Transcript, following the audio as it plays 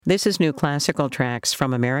This is New Classical Tracks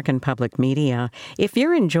from American Public Media. If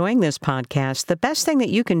you're enjoying this podcast, the best thing that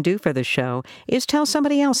you can do for the show is tell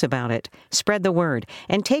somebody else about it. Spread the word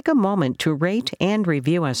and take a moment to rate and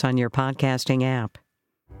review us on your podcasting app.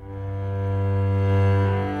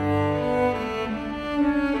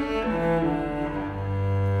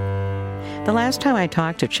 The last time I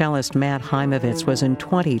talked to cellist Matt Heimovitz was in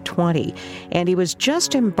 2020, and he was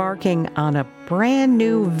just embarking on a brand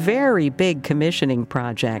new, very big commissioning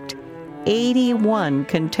project. 81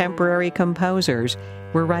 contemporary composers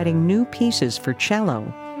were writing new pieces for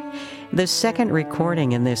cello. The second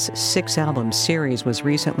recording in this 6-album series was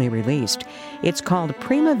recently released. It's called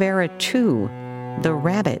Primavera 2, The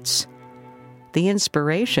Rabbits. The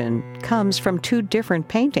inspiration comes from 2 different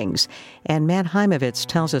paintings, and Matt Heimovitz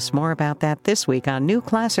tells us more about that this week on New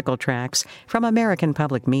Classical Tracks from American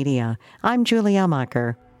Public Media. I'm Julie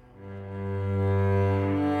Ellmacher.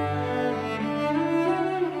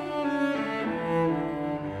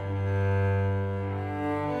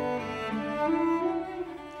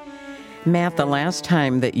 Matt, the last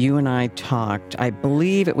time that you and I talked, I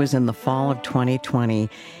believe it was in the fall of 2020,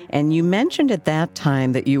 and you mentioned at that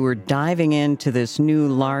time that you were diving into this new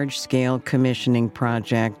large-scale commissioning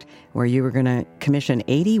project where you were going to commission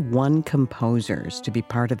 81 composers to be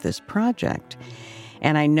part of this project.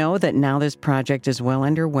 And I know that now this project is well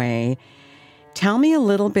underway. Tell me a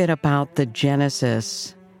little bit about the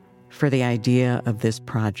genesis for the idea of this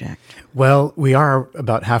project. Well, we are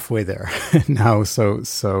about halfway there now. So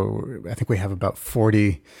I think we have about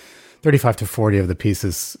 35 to 40 of the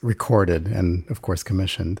pieces recorded and, of course,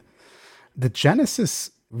 commissioned. The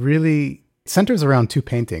genesis really centers around 2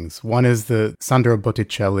 paintings. One is the Sandro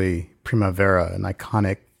Botticelli Primavera, an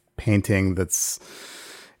iconic painting that's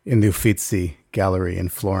in the Uffizi Gallery in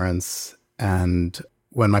Florence. And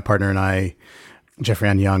when my partner and I, Jeffrey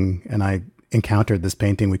Ann Young, and I encountered this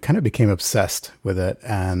painting, we kind of became obsessed with it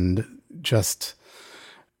and just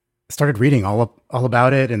started reading all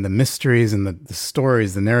about it and the mysteries and the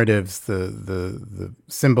stories, the narratives, the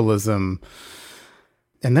symbolism.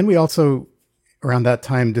 And then we also, around that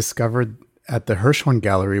time, discovered at the Hirshhorn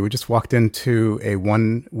Gallery, we just walked into a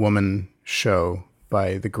one-woman show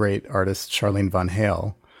by the great artist Charlene Von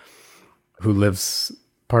Hale, who lives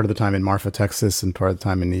part of the time in Marfa, Texas, and part of the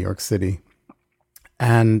time in New York City.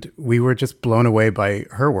 And we were just blown away by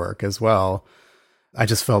her work as well. I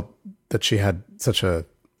just felt that she had such a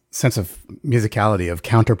sense of musicality, of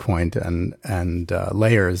counterpoint and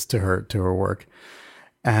layers to her work.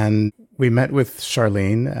 And we met with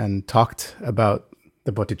Charlene and talked about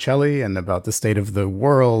the Botticelli and about the state of the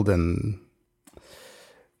world, and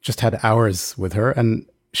just had hours with her. And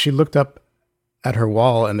she looked up at her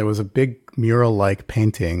wall, and there was a big mural-like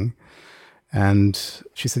painting. And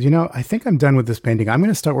she said, I think I'm done with this painting. I'm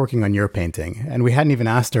going to start working on your painting. And we hadn't even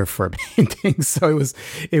asked her for a painting. So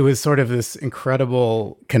it was sort of this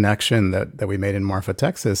incredible connection that we made in Marfa,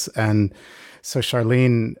 Texas. And so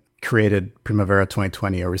Charlene created Primavera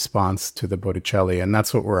 2020, a response to the Botticelli. And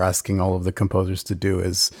that's what we're asking all of the composers to do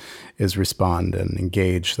is respond and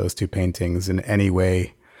engage those 2 paintings in any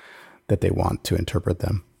way that they want to interpret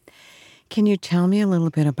them. Can you tell me a little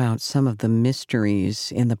bit about some of the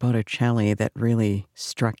mysteries in the Botticelli that really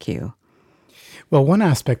struck you? Well, one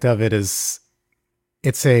aspect of it is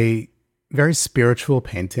it's a very spiritual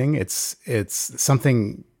painting. It's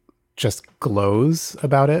something just glows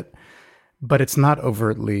about it, but it's not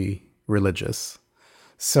overtly religious.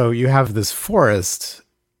 So you have this forest,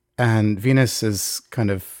 and Venus is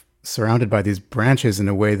kind of surrounded by these branches in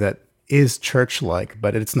a way that is church-like,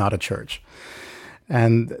 but it's not a church.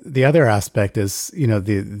 And the other aspect is,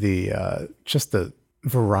 just the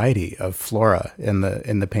variety of flora in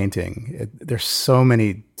the painting. There's so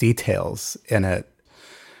many details in it,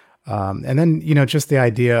 and then just the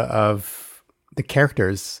idea of the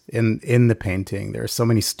characters in the painting. There are so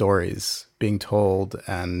many stories being told,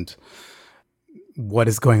 and what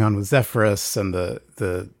is going on with Zephyrus and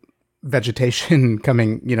the vegetation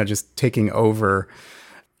coming, just taking over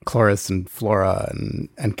Chloris and Flora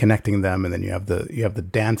and connecting them, and then you have the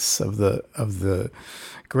dance of the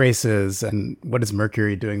Graces, and what is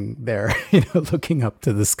Mercury doing there? Looking up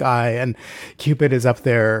to the sky, and Cupid is up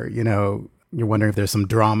there. You're wondering if there's some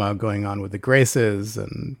drama going on with the Graces,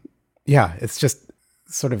 and yeah, it's just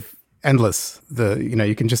sort of endless.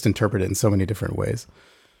 You can just interpret it in so many different ways.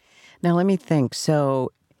 Now let me think.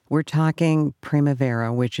 So we're talking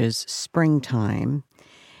Primavera, which is springtime,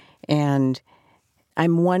 and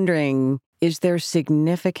I'm wondering, is there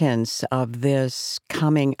significance of this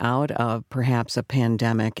coming out of perhaps a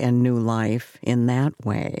pandemic and new life in that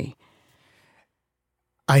way?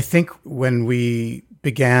 I think when we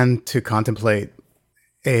began to contemplate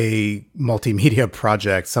a multimedia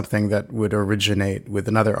project, something that would originate with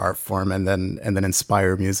another art form and then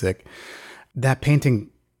inspire music. That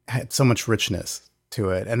painting had so much richness to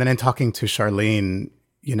it. And then in talking to Charlene,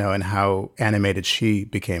 and how animated she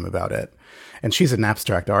became about it. And she's an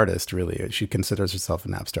abstract artist, really. She considers herself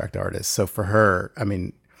an abstract artist. So for her, I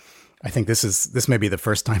mean, I think this may be the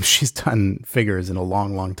first time she's done figures in a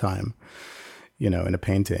long, long time, in a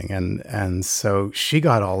painting. And so she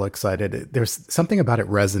got all excited. There's something about it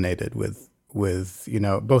resonated with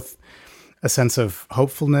both a sense of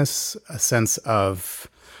hopefulness, a sense of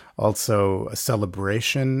also a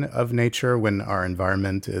celebration of nature when our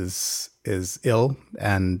environment is ill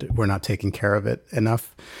and we're not taking care of it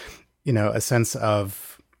enough. A sense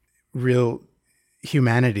of real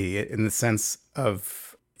humanity in the sense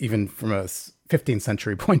of, even from a 15th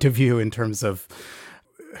century point of view, in terms of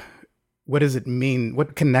what does it mean?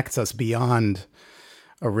 What connects us beyond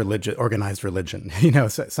a religion, organized religion?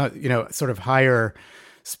 Sort of higher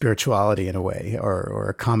spirituality in a way, or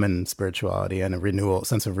a common spirituality and a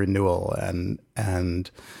sense of renewal,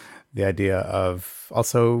 and the idea of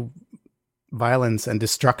also violence and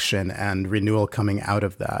destruction and renewal coming out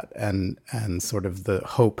of that, and sort of the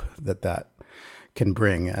hope that can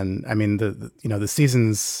bring. And I mean, the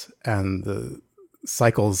seasons and the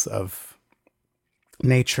cycles of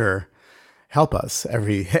nature help us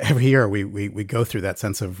every year. We go through that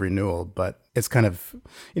sense of renewal, but it's kind of,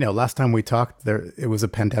 last time we talked it was a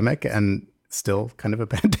pandemic, and still kind of a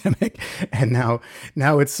pandemic. And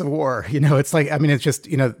now it's a war, it's like, I mean, it's just,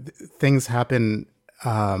 things happen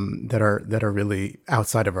that are really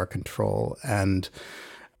outside of our control. And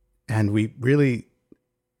we really,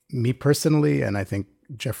 me personally, and I think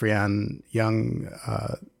Jeffrey Ann Young,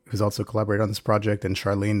 who's also collaborated on this project, and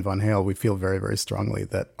Charlene Von Hale, we feel very, very strongly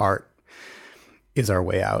that art is our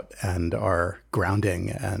way out and our grounding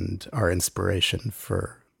and our inspiration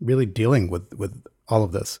for really dealing with all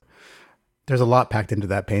of this. There's a lot packed into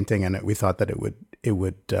that painting, and we thought that it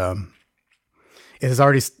has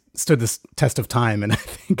already stood the test of time, and I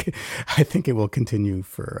think it will continue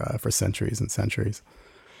for centuries and centuries.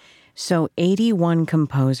 So 81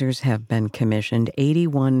 composers have been commissioned,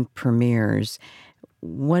 81 premieres.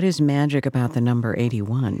 What is magic about the number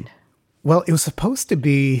 81? Well, it was supposed to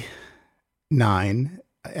be 9,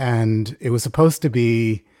 and it was supposed to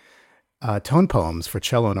be tone poems for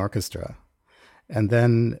cello and orchestra. And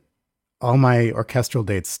then all my orchestral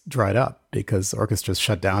dates dried up because orchestras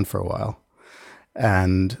shut down for a while.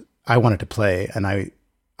 And I wanted to play, and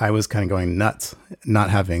I was kind of going nuts, not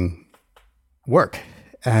having work.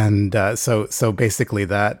 And so basically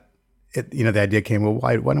the idea came, well,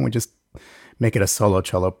 why don't we just make it a solo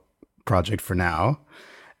cello project for now?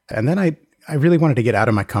 And then I really wanted to get out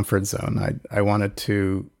of my comfort zone. I wanted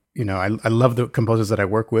to, I love the composers that I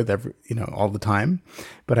work with all the time,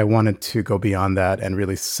 but I wanted to go beyond that and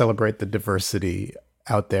really celebrate the diversity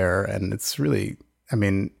out there. And it's really, I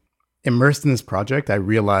mean, immersed in this project, I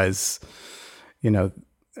realize,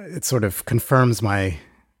 it sort of confirms my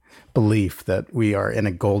belief that we are in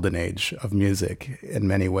a golden age of music in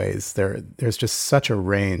many ways. There's just such a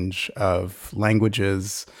range of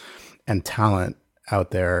languages and talent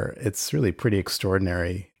out there. It's really pretty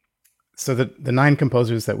extraordinary. So the 9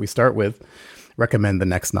 composers that we start with recommend the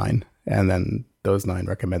next 9, and then those 9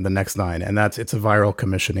 recommend the next 9, and it's a viral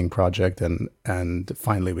commissioning project, and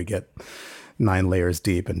finally we get 9 layers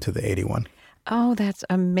deep into the 81. Oh, that's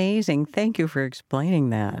amazing. Thank you for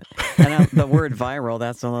explaining that. And the word viral,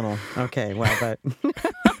 that's a little, okay, well, but...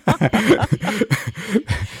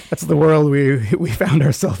 That's the world we found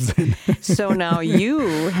ourselves in. So now you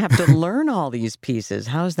have to learn all these pieces.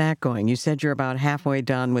 How's that going? You said you're about halfway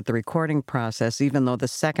done with the recording process, even though the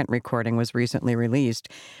second recording was recently released.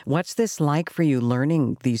 What's this like for you,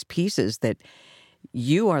 learning these pieces that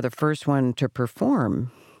you are the first one to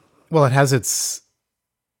perform? Well, it has its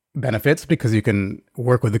benefits because you can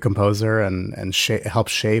work with the composer and help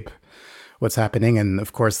shape what's happening. And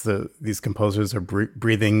of course, these composers are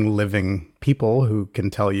breathing, living people who can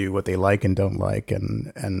tell you what they like and don't like,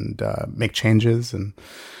 and make changes.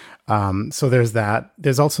 And so there's that.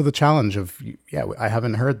 There's also the challenge of, I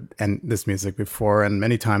haven't heard this music before, and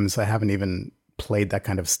many times I haven't even played that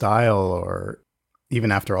kind of style, or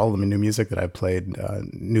even after all the new music that I've played,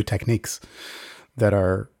 new techniques that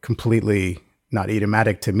are completely not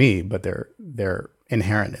idiomatic to me, but they're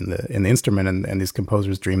inherent in the instrument, and these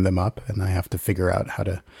composers dream them up, and I have to figure out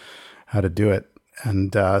how to do it.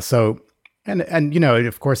 And so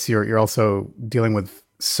of course you're also dealing with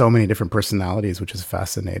so many different personalities, which is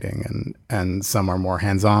fascinating, and some are more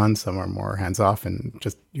hands-on, some are more hands-off, and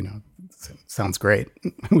just sounds great.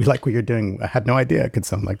 We like what you're doing. I had no idea it could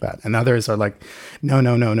sound like that. And others are like, no,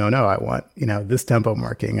 no, no, no, no. I want, this tempo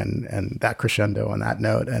marking and that crescendo on that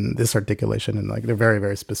note and this articulation. And like, they're very,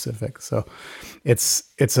 very specific. So it's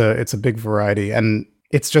a big variety. And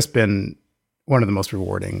it's just been one of the most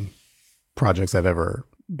rewarding projects I've ever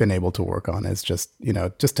been able to work on. Is just,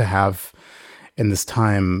 just to have in this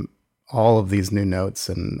time all of these new notes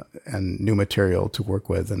and new material to work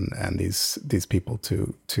with and these people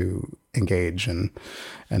to engage and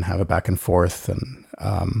have a back and forth. And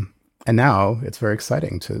now it's very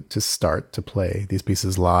exciting to start to play these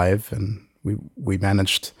pieces live. And we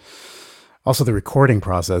managed, also the recording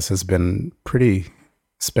process has been pretty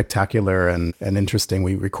spectacular and interesting.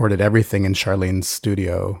 We recorded everything in Charlene's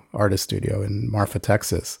studio, artist studio in Marfa,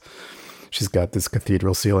 Texas. She's got this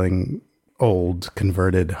cathedral ceiling, old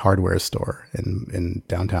converted hardware store in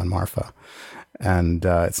downtown Marfa. And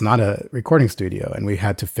it's not a recording studio. And we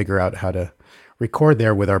had to figure out how to record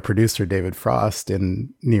there with our producer, David Frost,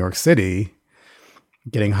 in New York City,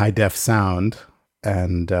 getting high def sound,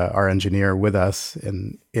 and our engineer with us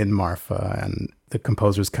in Marfa, and the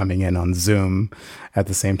composers coming in on Zoom at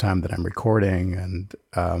the same time that I'm recording, and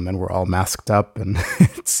we're all masked up, and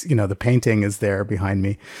it's, the painting is there behind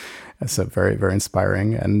me. So very, very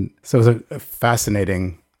inspiring. And so it was a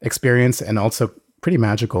fascinating experience, and also pretty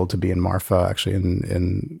magical to be in Marfa, actually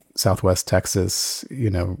in Southwest Texas,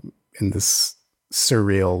 in this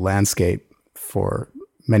surreal landscape for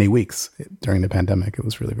many weeks during the pandemic. It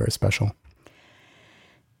was really very special.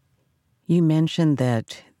 You mentioned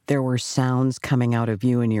that there were sounds coming out of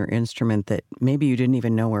you and your instrument that maybe you didn't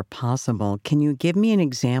even know were possible. Can you give me an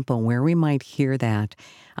example where we might hear that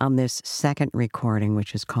on this second recording,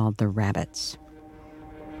 which is called The Rabbits?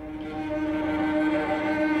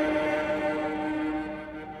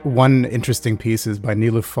 One interesting piece is by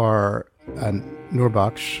Nilüfer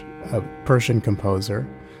Nurbakhsh, a Persian composer.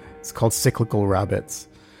 It's called Cyclical Rabbits.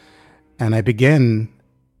 And I begin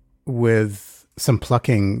with some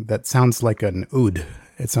plucking that sounds like an oud.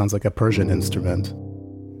 It sounds like a Persian instrument.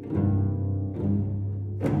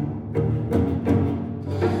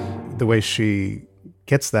 The way she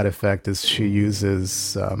gets that effect is she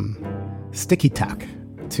uses sticky tack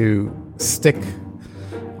to stick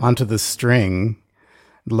onto the string,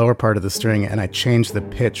 the lower part of the string, and I change the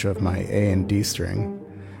pitch of my A and D string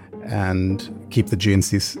and keep the G and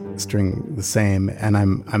C string the same, and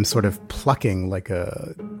I'm sort of plucking like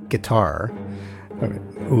a guitar,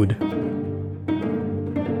 oud.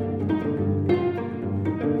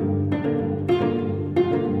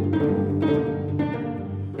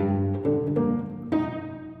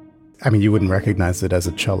 I mean, you wouldn't recognize it as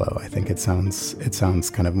a cello. I think it sounds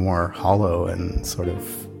kind of more hollow and sort of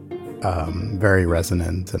very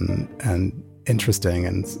resonant and interesting.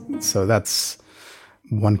 And so that's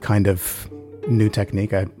one kind of new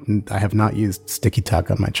technique. I have not used sticky tack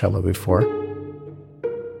on my cello before.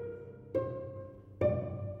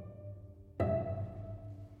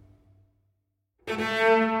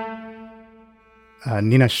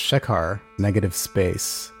 Nina Shekhar, Negative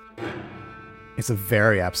Space. It's a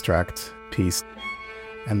very abstract piece.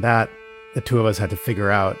 And that the two of us had to figure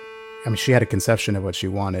out. I mean, she had a conception of what she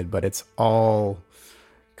wanted, but it's all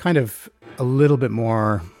kind of a little bit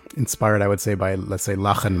more inspired, I would say, by, let's say,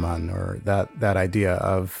 Lachenmann, or that idea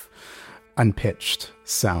of unpitched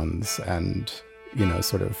sounds and,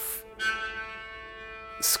 sort of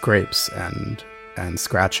scrapes and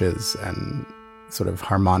scratches and sort of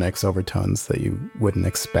harmonics, overtones that you wouldn't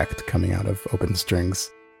expect coming out of open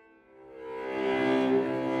strings.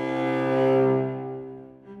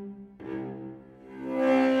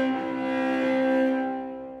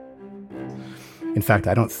 In fact,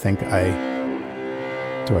 I don't think do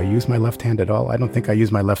I use my left hand at all? I don't think I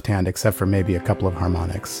use my left hand except for maybe a couple of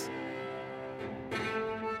harmonics.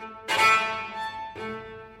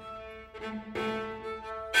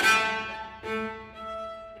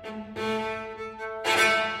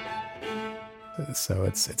 So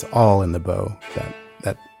it's all in the bow,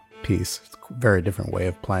 that piece. It's a very different way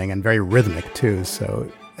of playing and very rhythmic too.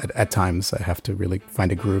 So at times I have to really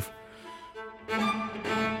find a groove.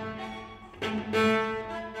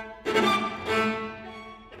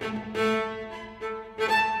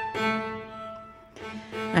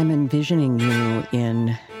 I'm envisioning you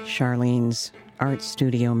in Charlene's art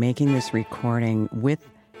studio making this recording with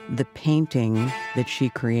the painting that she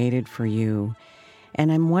created for you. And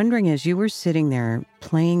I'm wondering, as you were sitting there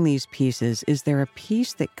playing these pieces, is there a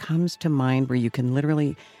piece that comes to mind where you can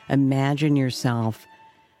literally imagine yourself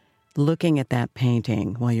looking at that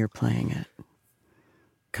painting while you're playing it?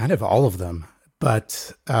 Kind of all of them.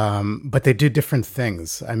 but they do different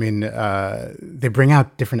things. I mean, they bring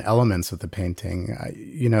out different elements of the painting.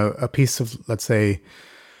 A piece of, let's say,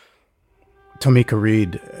 Tomika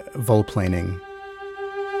Reed volplaning.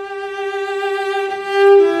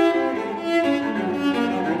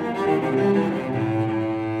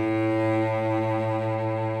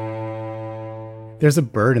 There's a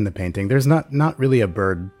bird in the painting. There's not really a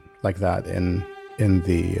bird like that in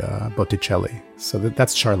the Botticelli. So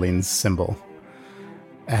that's Charlene's symbol.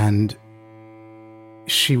 And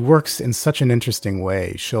she works in such an interesting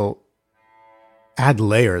way. She'll add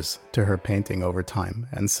layers to her painting over time.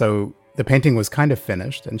 And so the painting was kind of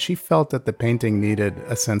finished, and she felt that the painting needed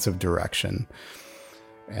a sense of direction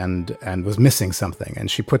and was missing something.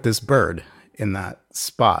 And she put this bird in that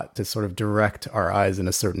spot to sort of direct our eyes in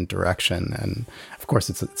a certain direction. And of course,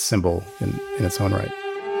 it's a symbol in its own right.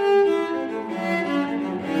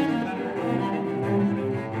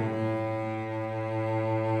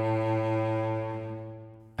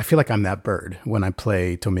 I feel like I'm that bird when I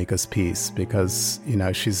play Tomika's piece, because,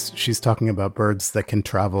 she's talking about birds that can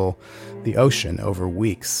travel the ocean over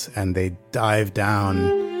weeks, and they dive down.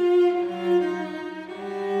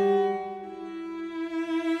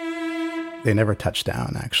 They never touch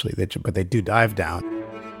down, actually, but they do dive down.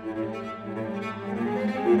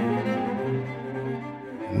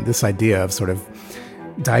 And this idea of sort of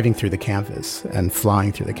diving through the canvas and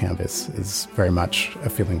flying through the canvas is very much a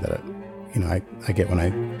feeling that I get when I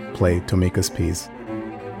play Tomika's piece.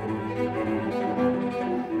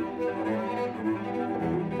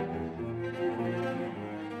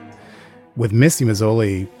 With Missy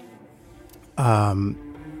Mazzoli,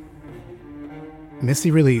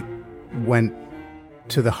 Missy really went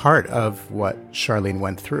to the heart of what Charlene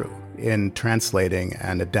went through in translating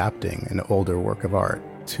and adapting an older work of art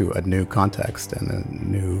to a new context and a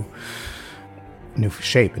new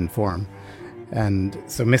shape and form. And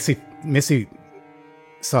so Missy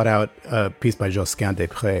sought out a piece by Josquin des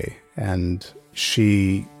Prés, and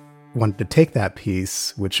she wanted to take that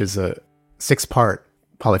piece, which is a 6-part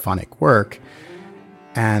polyphonic work,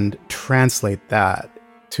 and translate that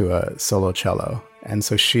to a solo cello. And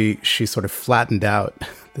so she sort of flattened out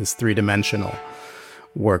this 3-dimensional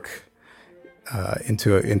work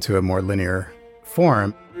into a more linear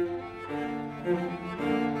form.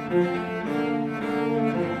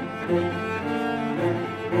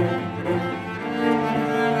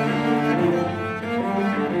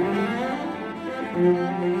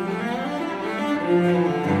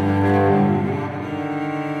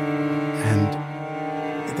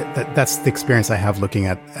 That's the experience I have looking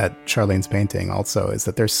at Charlene's painting also, is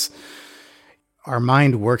that our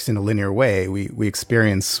mind works in a linear way. We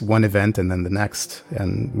experience one event and then the next,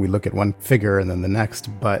 and we look at one figure and then the next.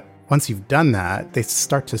 But once you've done that, they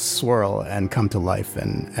start to swirl and come to life,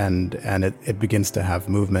 and it begins to have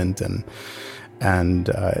movement, and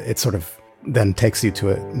it sort of then takes you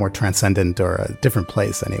to a more transcendent or a different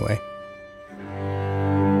place anyway.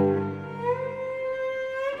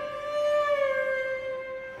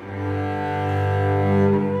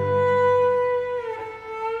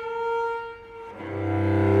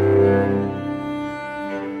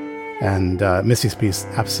 And Missy's piece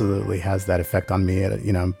absolutely has that effect on me.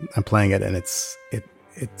 I'm playing it, and it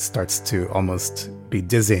starts to almost be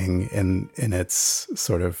dizzying in its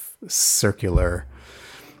sort of circular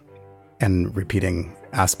and repeating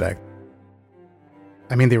aspect.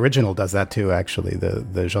 I mean, the original does that too, actually,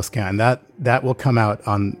 the Josquin, and that will come out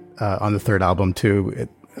on the third album too. It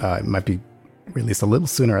might be released a little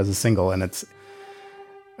sooner as a single, and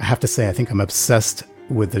I have to say, I think I'm obsessed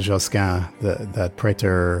with the Josquin, that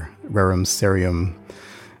Praeter Rerum Serium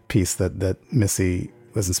piece that Missy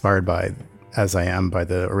was inspired by, as I am by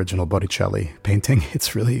the original Botticelli painting.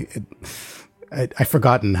 It's really, I've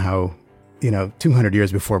forgotten how, 200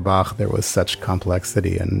 years before Bach, there was such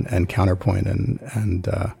complexity and counterpoint and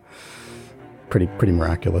pretty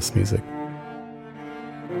miraculous music.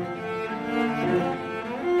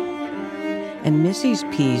 And Missy's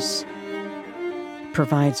piece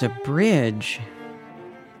provides a bridge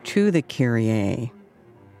to the Kyrie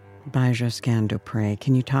by Josquin des Prés.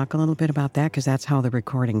 Can you talk a little bit about that? Because that's how the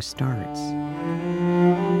recording starts.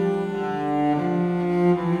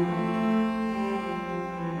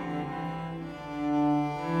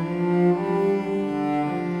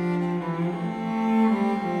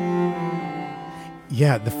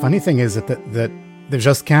 Yeah, the funny thing is that the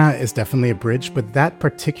Josquin is definitely a bridge, but that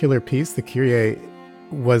particular piece, the Kyrie,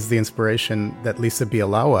 was the inspiration that Lisa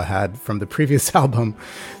Bielawa had from the previous album.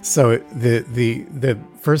 So the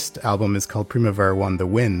first album is called Primavera 1, The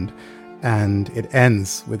Wind, and it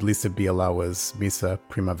ends with Lisa Bielawa's Missa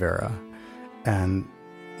Primavera. And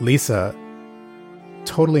Lisa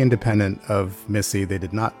totally independent of Missy. They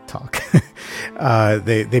did not talk.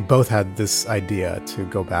 They both had this idea to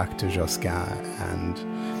go back to Josquin and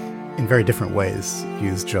in very different ways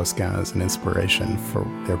used Josquin as an inspiration for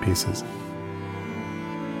their pieces.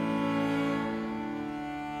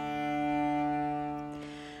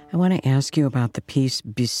 I want to ask you about the piece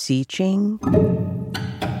Beseeching.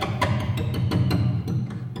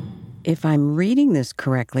 If I'm reading this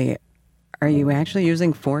correctly, are you actually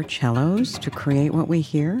using 4 cellos to create what we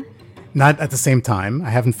hear? Not at the same time. I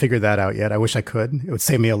haven't figured that out yet. I wish I could. It would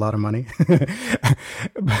save me a lot of money.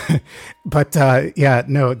 but I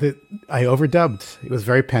overdubbed. It was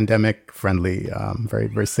very pandemic friendly, very,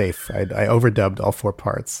 very safe. I overdubbed all 4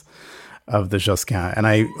 parts of the Josquin, and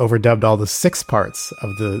I overdubbed all the 6 parts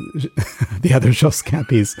of the other Josquin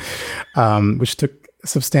piece, which took a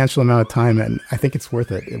substantial amount of time, and I think it's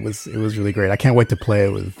worth it. It was really great. I can't wait to play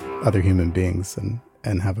it with other human beings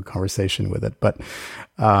and have a conversation with it. But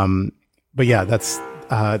yeah, that's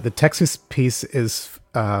the Texas piece is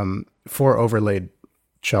 4 overlaid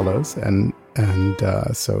cellos, and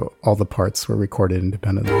so all the parts were recorded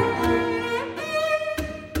independently.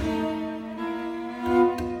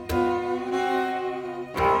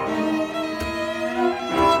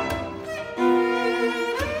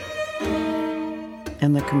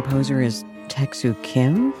 And the composer is Taek-Soo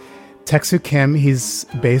Kim? Taek-Soo Kim, he's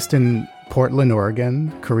based in Portland,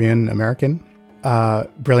 Oregon, Korean American,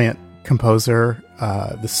 brilliant composer,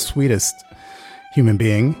 the sweetest human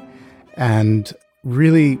being, and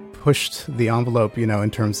really pushed the envelope, in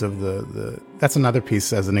terms of that's another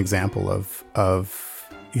piece as an example of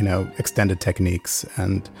extended techniques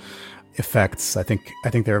and effects. I think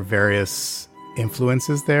there are various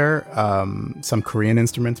influences there, some Korean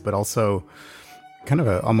instruments, but also kind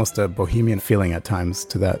of almost a bohemian feeling at times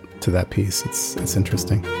to that piece. It's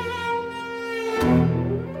interesting.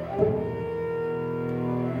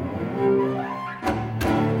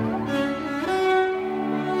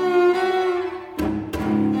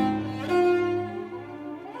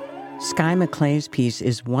 Skye McClay's piece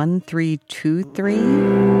is 1323.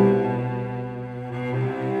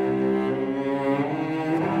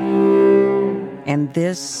 And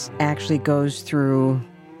this actually goes through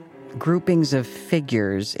groupings of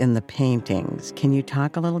figures in the paintings. Can you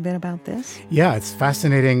talk a little bit about this? Yeah, it's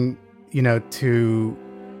fascinating, to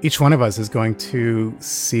each one of us is going to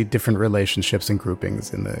see different relationships and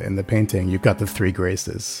groupings in the painting. You've got the 3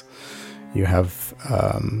 Graces. You have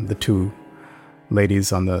the 2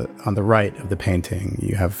 ladies on the right of the painting.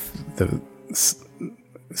 You have the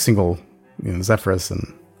single, Zephyrus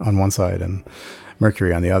on one side and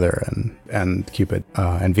Mercury on the other, and Cupid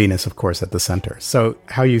and Venus, of course, at the center. So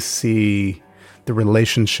how you see the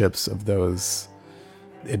relationships of those,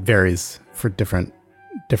 it varies for different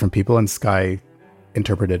people. And Skye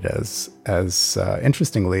interpreted as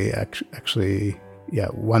interestingly, actually,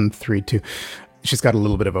 1-3-2. She's got a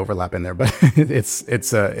little bit of overlap in there, but it's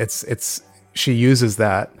she uses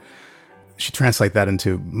that. She translates that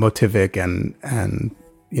into motivic and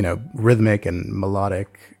rhythmic and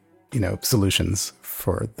melodic solutions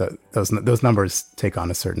for those numbers take on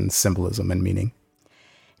a certain symbolism and meaning.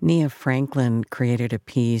 Nia Franklin created a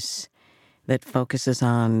piece that focuses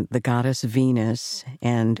on the goddess Venus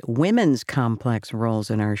and women's complex roles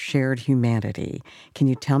in our shared humanity. Can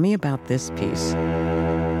you tell me about this piece?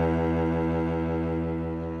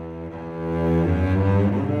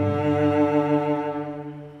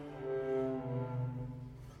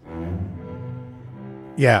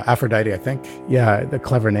 Yeah, Aphrodite, I think. Yeah, the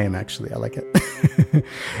clever name, actually. I like it.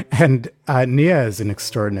 And Nia is an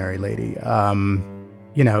extraordinary lady. I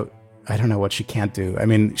don't know what she can't do. I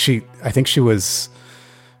mean, I think she was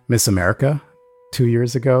Miss America 2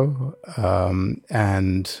 years ago.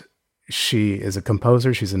 And she is a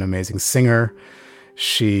composer. She's an amazing singer.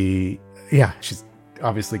 She's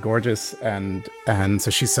obviously gorgeous. And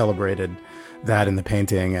so she celebrated that in the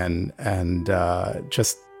painting and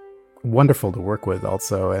just wonderful to work with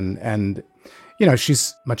also. And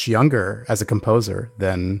she's much younger as a composer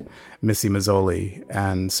than Missy Mazzoli.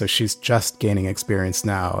 And so she's just gaining experience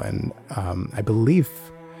now. And I believe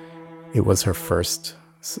it was her first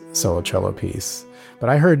solo cello piece. But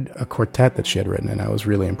I heard a quartet that she had written, and I was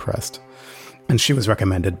really impressed. And she was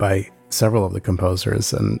recommended by several of the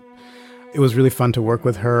composers. And it was really fun to work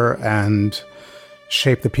with her and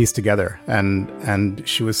shape the piece together. And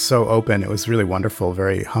she was so open. It was really wonderful,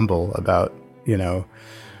 very humble about,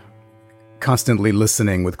 constantly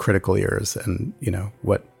listening with critical ears and,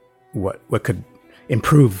 what could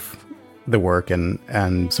improve the work.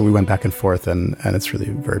 And so we went back and forth, and it's really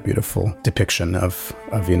a very beautiful depiction of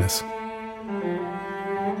Venus.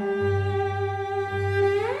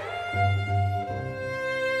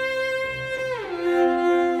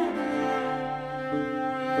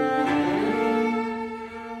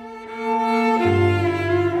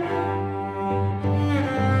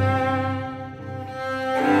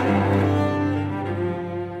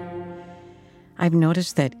 I've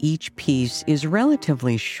noticed that each piece is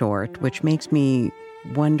relatively short, which makes me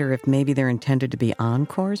wonder if maybe they're intended to be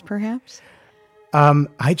encores, perhaps?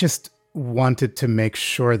 I just wanted to make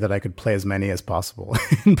sure that I could play as many as possible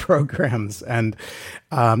in programs. And,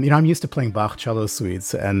 I'm used to playing Bach cello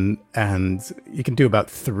suites, and you can do about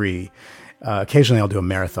 3. Occasionally I'll do a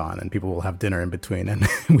marathon and people will have dinner in between, and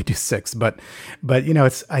we do 6. But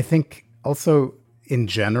I think also in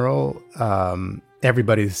general,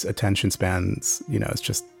 everybody's attention spans,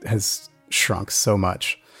 has shrunk so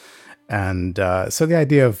much. And so the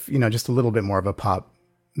idea of, just a little bit more of a pop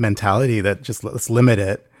mentality that just let's limit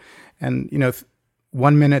it. And,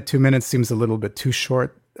 1 minute, 2 minutes seems a little bit too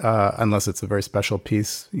short, unless it's a very special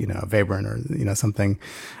piece, Webern or, something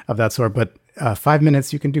of that sort. But 5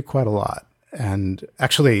 minutes, you can do quite a lot. And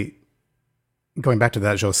actually, going back to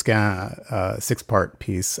that Josquin 6-part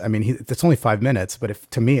piece, it's only 5 minutes,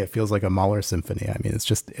 but to me, it feels like a Mahler symphony.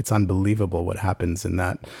 It's unbelievable what happens in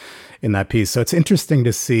that piece. So it's interesting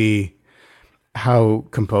to see how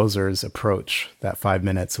composers approach that 5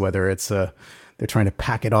 minutes, whether they're trying to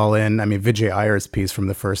pack it all in. Vijay Iyer's piece from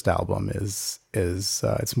the first album is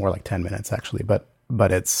it's more like 10 minutes actually,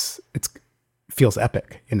 but it's feels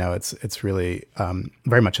epic. It's really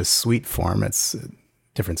very much a suite form. It's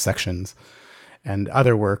different sections, and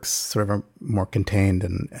other works sort of are more contained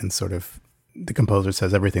and sort of the composer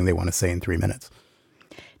says everything they want to say in 3 minutes.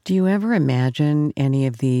 Do you ever imagine any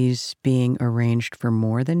of these being arranged for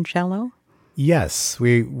more than cello? Yes,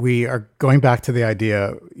 we are going back to the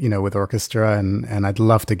idea, with orchestra, and I'd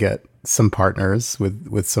love to get some partners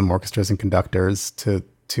with some orchestras and conductors to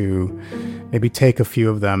maybe take a few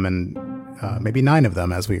of them and maybe 9 of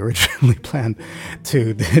them, as we originally planned,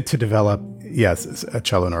 to develop, yes, a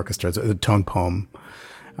cello and orchestra, a tone poem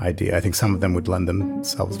idea. I think some of them would lend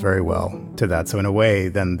themselves very well to that. So in a way,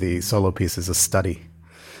 then the solo piece is a study,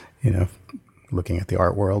 looking at the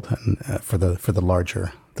art world and for the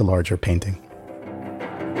larger painting.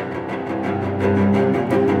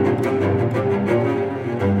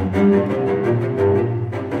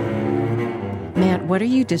 Matt, what are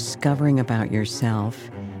you discovering about yourself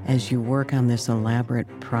as you work on this elaborate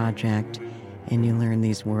project and you learn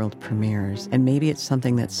these world premieres? And maybe it's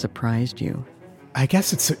something that surprised you. I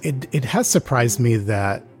guess it has surprised me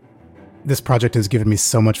that this project has given me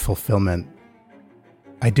so much fulfillment.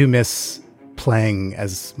 I do miss playing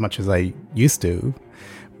as much as I used to,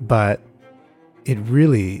 but it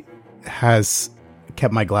really has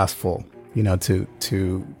kept my glass full,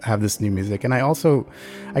 to have this new music. And I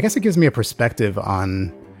guess it gives me a perspective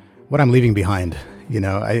on what I'm leaving behind.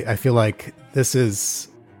 I feel like this is,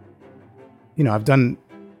 I've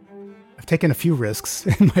taken a few risks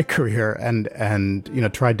in my career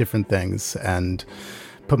and tried different things and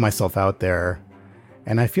put myself out there.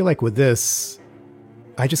 And I feel like with this,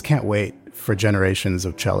 I just can't wait for generations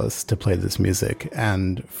of cellists to play this music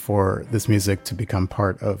and for this music to become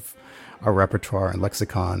part of our repertoire and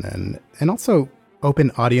lexicon and also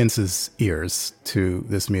open audiences' ears to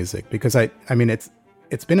this music. Because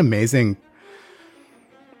it's been amazing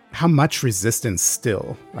how much resistance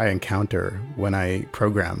still I encounter when I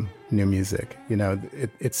program new music.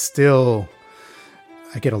 It's still,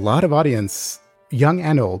 I get a lot of audience, young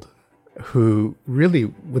and old, who really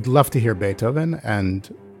would love to hear Beethoven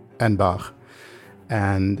and Bach,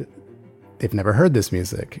 and they've never heard this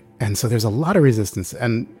music. And so there's a lot of resistance.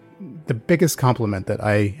 And the biggest compliment that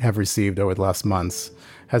I have received over the last months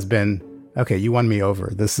has been, okay, you won me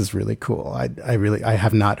over. This is really cool. I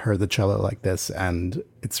have not heard the cello like this, and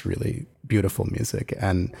it's really beautiful music.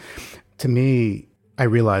 And to me, I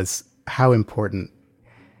realize how important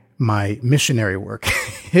my missionary work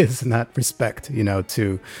is in that respect,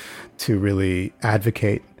 to really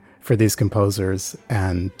advocate for these composers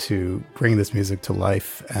and to bring this music to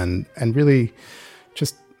life and really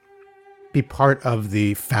just be part of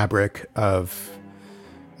the fabric of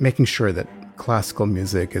making sure that classical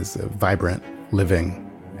music is a vibrant, living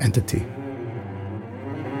entity.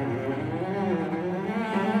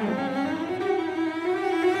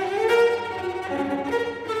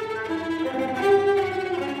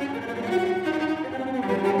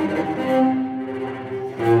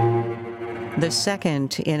 The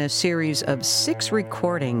second in a series of 6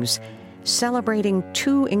 recordings celebrating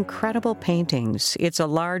 2 incredible paintings. It's a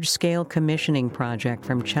large-scale commissioning project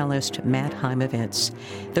from cellist Matt Heimovitz.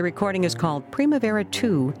 The recording is called Primavera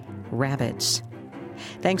 2, Rabbits.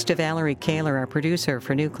 Thanks to Valerie Kaler, our producer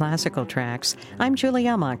for New Classical Tracks. I'm Julie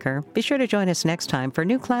Ellmacher. Be sure to join us next time for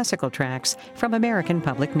New Classical Tracks from American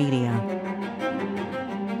Public Media.